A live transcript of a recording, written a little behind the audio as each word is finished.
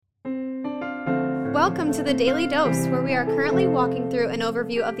Welcome to the Daily Dose, where we are currently walking through an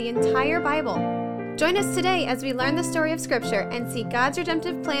overview of the entire Bible. Join us today as we learn the story of Scripture and see God's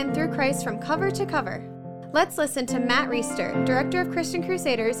redemptive plan through Christ from cover to cover. Let's listen to Matt Reisetter, Director of Christian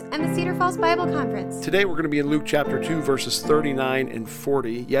Crusaders and the Cedar Falls Bible Conference. Today we're going to be in Luke chapter 2, verses 39 and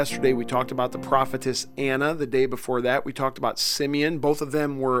 40. Yesterday we talked about the prophetess Anna. The day before that we talked about Simeon. Both of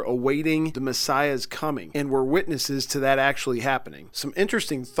them were awaiting the Messiah's coming and were witnesses to that actually happening. Some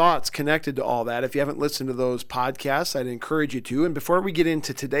interesting thoughts connected to all that. If you haven't listened to those podcasts, I'd encourage you to. And before we get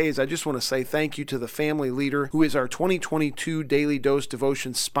into today's, I just want to say thank you to the family leader who is our 2022 Daily Dose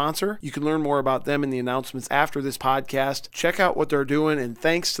Devotion sponsor. You can learn more about them in the announcements after this podcast. Check out what they're doing, and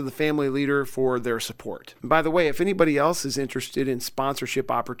thanks to the family leader for their support. And by the way, if anybody else is interested in sponsorship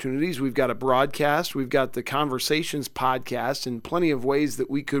opportunities, we've got a broadcast, we've got the Conversations podcast, and plenty of ways that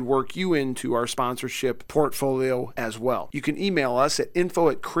we could work you into our sponsorship portfolio as well. You can email us at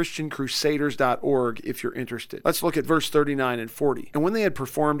info@christiancrusaders.org if you're interested. Let's look at verse 39 and 40. And when they had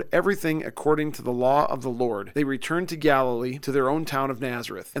performed everything according to the law of the Lord, they returned to Galilee, to their own town of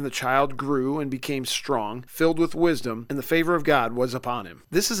Nazareth. And the child grew and became strong, filled with wisdom, and the favor of God was upon him.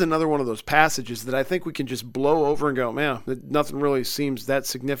 This is another one of those passages that I think we can just blow over and go, man, nothing really seems that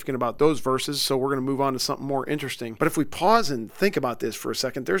significant about those verses, so we're going to move on to something more interesting. But if we pause and think about this for a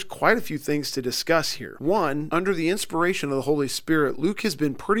second, there's quite a few things to discuss here. One, under the inspiration of the Holy Spirit, Luke has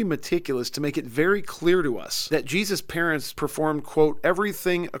been pretty meticulous to make it very clear to us that Jesus' parents performed, quote,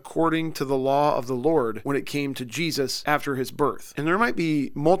 everything according to the law of the Lord when it came to Jesus after his birth. And there might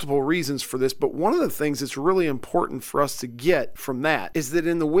be multiple reasons for this, but one of the things that's really important for us to get from that is that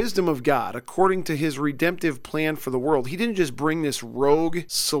in the wisdom of God, according to his redemptive plan for the world, he didn't just bring this rogue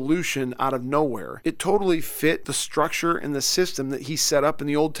solution out of nowhere. It totally fit the structure and the system that he set up in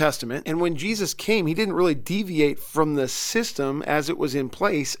the Old Testament. And when Jesus came, he didn't really deviate from the system as it was in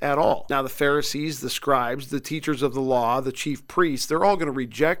place at all. Now, the Pharisees, the scribes, the teachers of the law, the chief priests, they're all going to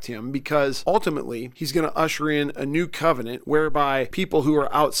reject him because ultimately he's going to usher in a new covenant whereby people who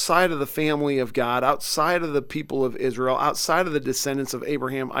are outside of the family of God, outside of the people of Israel, outside of the descendants of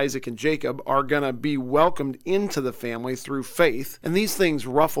Abraham, Isaac, and Jacob, are going to be welcomed into the family through faith. And these things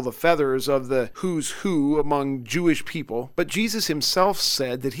ruffle the feathers of the who's who among Jewish people. But Jesus himself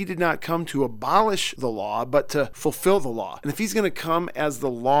said that he did not come to abolish the law, but to fulfill the law. And if he's going to come as the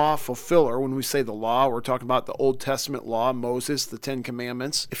law fulfiller, when we say the law, we're talking about the Old Testament law, Moses, the Ten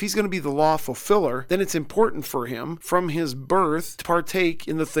Commandments. If he's going to be the law fulfiller, then it's important for him from his birth to partake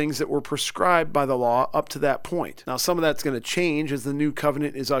in the things that were prescribed by the law up to that point. Now, some of that's going to change as the new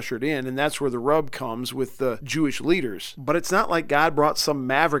covenant is ushered in, and that's where the rub comes with the Jewish leaders. But it's not like God brought some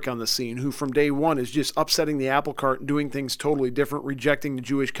maverick on the scene who from day one is just upsetting the apple cart and doing things totally different, rejecting the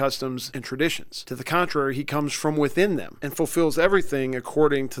Jewish customs and traditions. To the contrary, he comes from within them and fulfills everything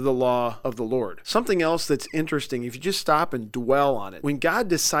according to the law of the Lord. Something else that's interesting, if you just stop and dwell on it, when God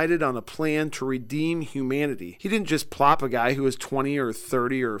decided on a plan to redeem humanity, he didn't just plop a guy who was 20 or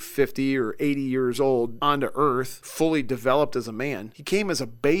 30 or 50 or 80 years old onto earth, fully developed as a man. He came as a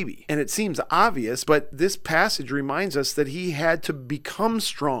baby. And it seems obvious, but this passage reminds us that he had to become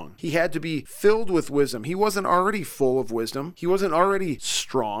strong. He had to be filled with wisdom. He wasn't already full of wisdom. He wasn't already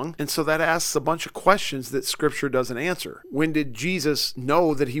strong. And so that asks a bunch of questions that Scripture doesn't answer. When did Jesus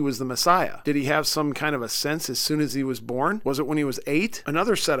know that he was the Messiah? Did he have some kind of a sense as soon as he was born? Was it when he was 8?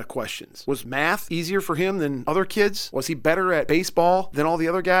 Another set of questions. Was math easier for him than other kids? Was he better at baseball than all the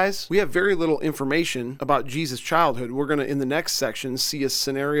other guys? We have very little information about Jesus' childhood. We're going to, in the next section, see a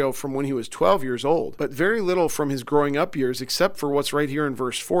scenario from when he was 12 years old, but very little from his growing up years except for what's right here in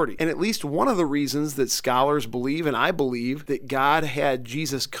verse 40. And at least one of the reasons that scholars believe, and I believe, that God had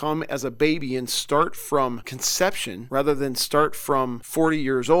Jesus come as a baby and start from conception rather than start from 40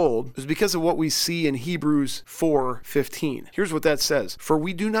 years old is because of what we see in Hebrews 4:15. Here's what that says. For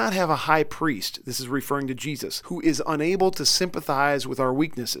we do not have a high priest, this is referring to Jesus, who is unable to sympathize with our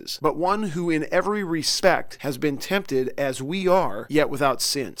weaknesses, but one who in every respect has been tempted as we are, yet without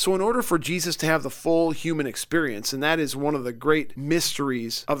sin. So in order for Jesus to have the full human experience, and that is one of the great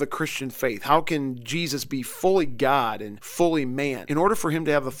mysteries of the Christian faith, how can Jesus be fully God and fully man? In order for him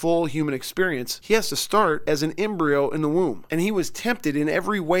to have the full human experience, he has to start as an embryo in the womb. And he was tempted in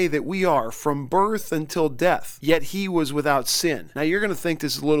every way that we are, from birth until death, yet he was without sin. Now you're going to think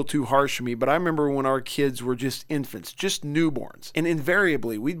this is a little too harsh for me, but I remember when our kids were just infants, just newborns, and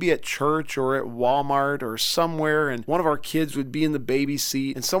invariably we'd be at church or at Walmart or somewhere, and one of our kids would be in the baby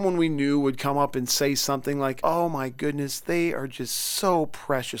seat, and someone we knew would come up and say something like, "Oh my goodness, they are just so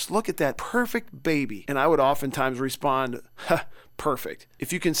precious. Look at that perfect baby." And I would oftentimes respond, perfect.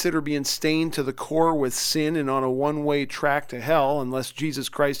 If you consider being stained to the core with sin and on a one-way track to hell, unless Jesus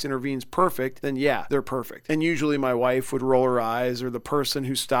Christ intervenes perfect, then yeah, they're perfect. And usually my wife would roll her eyes, or the person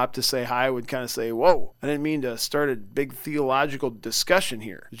who stopped to say hi would kind of say, whoa, I didn't mean to start a big theological discussion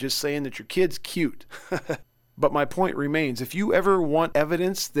here. Just saying that your kid's cute. But my point remains, if you ever want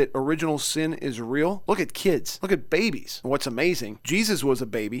evidence that original sin is real, look at kids, look at babies. And what's amazing, Jesus was a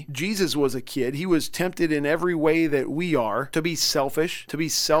baby, Jesus was a kid. He was tempted in every way that we are, to be selfish, to be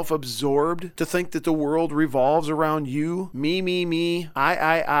self-absorbed, to think that the world revolves around you, me,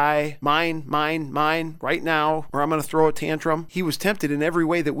 I, mine, right now, or I'm going to throw a tantrum. He was tempted in every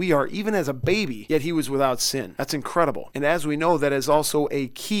way that we are, even as a baby, yet he was without sin. That's incredible. And as we know, that is also a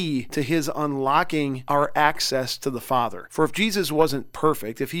key to his unlocking our access to the Father. For if Jesus wasn't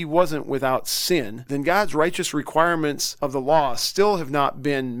perfect, if he wasn't without sin, then God's righteous requirements of the law still have not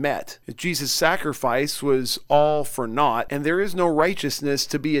been met. If Jesus' sacrifice was all for naught, and there is no righteousness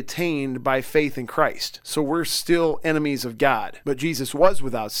to be attained by faith in Christ. So we're still enemies of God. But Jesus was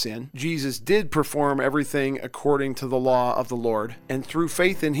without sin. Jesus did perform everything according to the law of the Lord. And through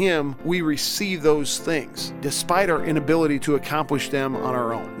faith in him, we receive those things, despite our inability to accomplish them on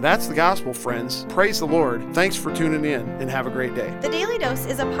our own. That's the gospel, friends. Praise the Lord. Thanks for tuning in, and have a great day. The Daily Dose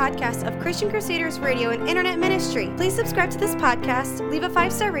is a podcast of Christian Crusaders Radio and Internet Ministry. Please subscribe to this podcast, leave a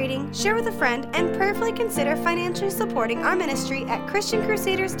 5-star rating, share with a friend, and prayerfully consider financially supporting our ministry at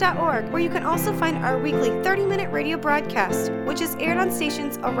ChristianCrusaders.org, where you can also find our weekly 30-minute radio broadcast, which is aired on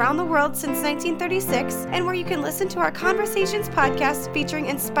stations around the world since 1936, and where you can listen to our Conversations podcast featuring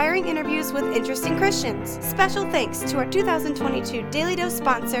inspiring interviews with interesting Christians. Special thanks to our 2022 Daily Dose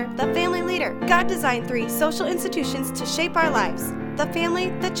sponsor, The Family Leader. God designed 3 social institutions to shape our lives: the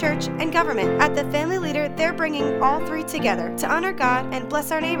family, the church, and government. At The Family Leader, they're bringing all 3 together to honor God and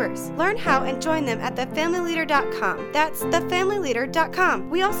bless our neighbors. Learn how and join them at thefamilyleader.com. That's thefamilyleader.com.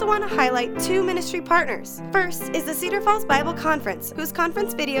 We also want to highlight 2 ministry partners. First is the Cedar Falls Bible Conference, whose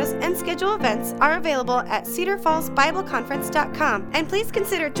conference videos and schedule events are available at cedarfallsbibleconference.com. And please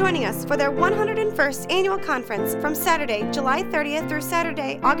consider joining us for their 101st annual conference from Saturday, July 30th through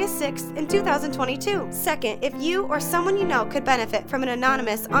Saturday, August 6th in 2022. Second, if you or someone you know could benefit from an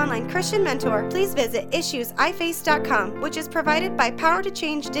anonymous online Christian mentor, please visit issuesiface.com, which is provided by Power to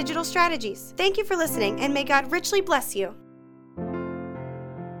Change Digital Strategies. Thank you for listening, and may God richly bless you.